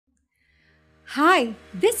Hi,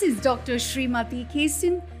 this is Dr. Srimati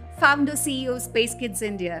Kesin, founder CEO of Space Kidz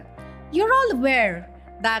India. You're all aware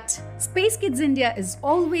that Space Kidz India is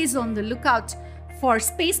always on the lookout for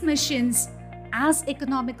space missions as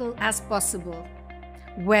economical as possible.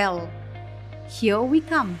 Well, here we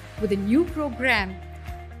come with a new program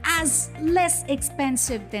as less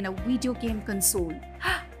expensive than a video game console.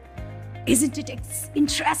 Isn't it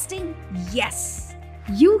interesting? Yes,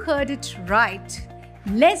 you heard it right.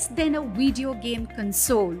 Less than a video game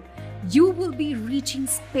console, you will be reaching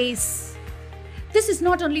space. This is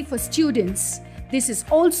not only for students, this is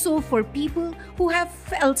also for people who have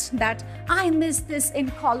felt that I missed this in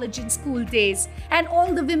college and school days, and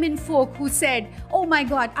all the women folk who said, oh my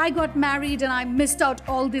God, I got married and I missed out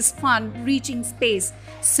all this fun reaching space.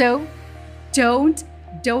 So don't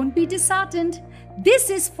be disheartened. This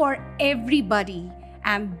is for everybody,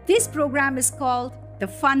 and this program is called the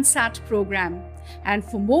FunSat Program. And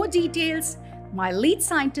for more details, my lead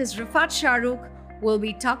scientist Rifat Shahrukh will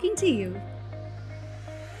be talking to you.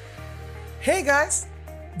 Hey guys,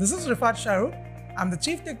 this is Rifat Shahrukh. I'm the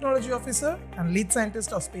Chief Technology Officer and Lead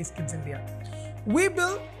Scientist of Space Kidz India. We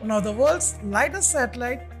built one of the world's lightest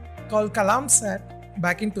satellite called cubesat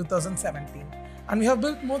back in 2017. And we have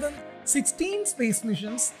built more than 16 space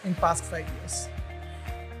missions in past 5 years.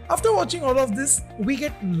 After watching all of this, we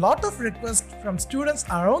get a lot of requests from students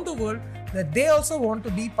around the world that they also want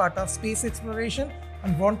to be part of space exploration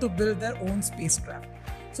and want to build their own spacecraft.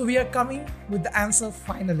 So we are coming with the answer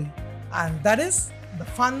finally, and that is the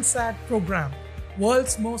FunSat Program,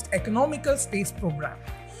 world's most economical space program.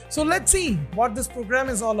 So let's see what this program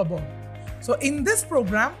is all about. So in this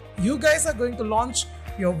program, you guys are going to launch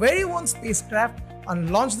your very own spacecraft and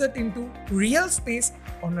launch that into real space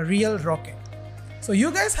on a real rocket. So you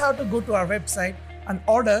guys have to go to our website and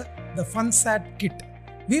order the FunSat Kit.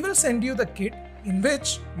 We will send you the kit in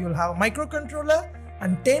which you'll have a microcontroller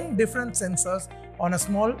and 10 different sensors on a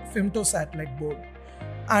small femto satellite board.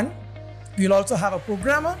 And you'll also have a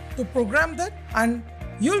programmer to program that, and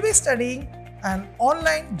you'll be studying an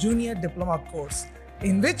online Junior Diploma course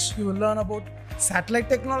in which you will learn about satellite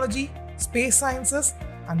technology, space sciences,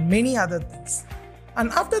 and many other things.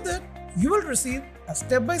 And after that, you will receive a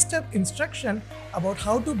step-by-step instruction about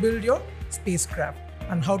how to build your spacecraft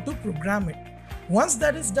and how to program it. Once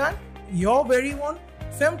that is done, your very own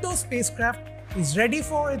femto spacecraft is ready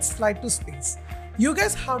for its flight to space. You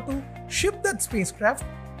guys have to ship that spacecraft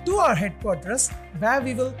to our headquarters, where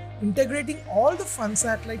we will integrating all the fun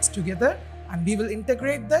satellites together, and we will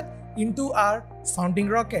integrate that into our sounding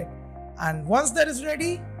rocket. And once that is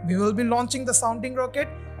ready, we will be launching the sounding rocket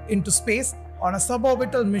into space on a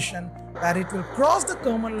suborbital mission where it will cross the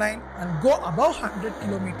Kármán line and go above 100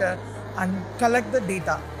 km and collect the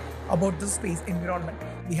data about the space environment.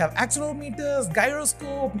 We have accelerometers,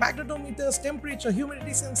 gyroscope, magnetometers, temperature,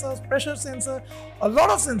 humidity sensors, pressure sensor, a lot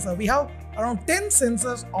of sensors. We have around 10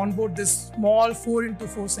 sensors on board this small 4 into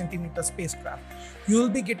 4 centimeter spacecraft. You will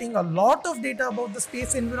be getting a lot of data about the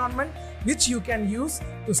space environment, which you can use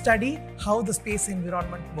to study how the space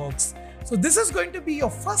environment works. So this is going to be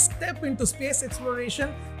your first step into space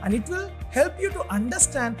exploration, and it will help you to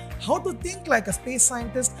understand how to think like a space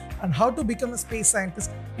scientist and how to become a space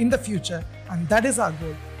scientist in the future. And that is our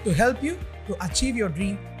goal, to help you to achieve your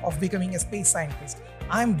dream of becoming a space scientist.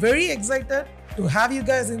 I'm very excited to have you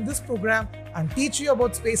guys in this program and teach you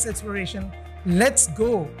about space exploration. Let's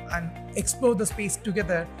go and explore the space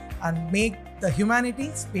together and make the humanity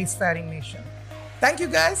spacefaring nation. Thank you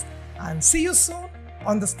guys, and see you soon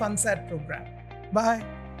on the FunSat program. Bye.